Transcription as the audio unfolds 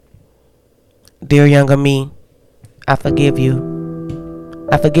Dear younger me, I forgive you.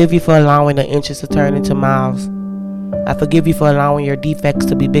 I forgive you for allowing the inches to turn into miles. I forgive you for allowing your defects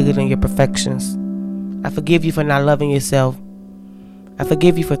to be bigger than your perfections. I forgive you for not loving yourself. I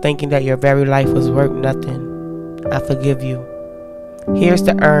forgive you for thinking that your very life was worth nothing. I forgive you. Here's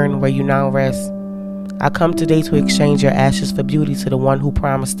the urn where you now rest. I come today to exchange your ashes for beauty to the one who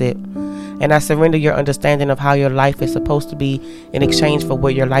promised it. And I surrender your understanding of how your life is supposed to be in exchange for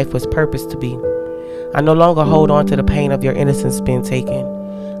what your life was purposed to be. I no longer hold on to the pain of your innocence being taken.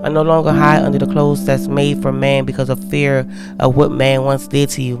 I no longer hide under the clothes that's made for man because of fear of what man once did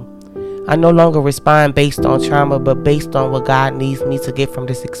to you. I no longer respond based on trauma, but based on what God needs me to get from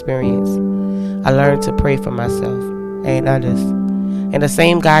this experience. I learned to pray for myself and others. And the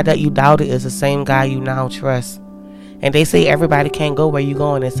same God that you doubted is the same God you now trust. And they say everybody can't go where you're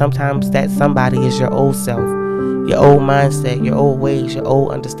going, and sometimes that somebody is your old self, your old mindset, your old ways, your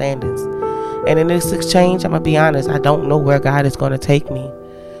old understandings. And in this exchange, I'm going to be honest, I don't know where God is going to take me,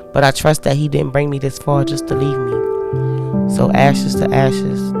 but I trust that he didn't bring me this far just to leave me. So ashes to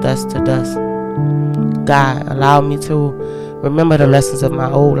ashes, dust to dust. God, allow me to remember the lessons of my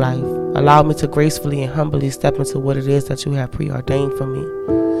old life. Allow me to gracefully and humbly step into what it is that you have preordained for me.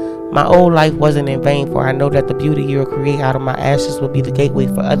 My old life wasn't in vain, for I know that the beauty you will create out of my ashes will be the gateway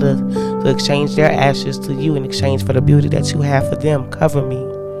for others to exchange their ashes to you in exchange for the beauty that you have for them. Cover me,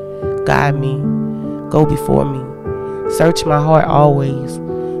 guide me, go before me. Search my heart always.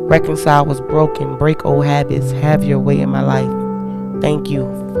 Reconcile what's broken, break old habits, have your way in my life. Thank you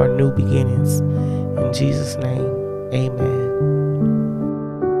for new beginnings. In Jesus' name, amen.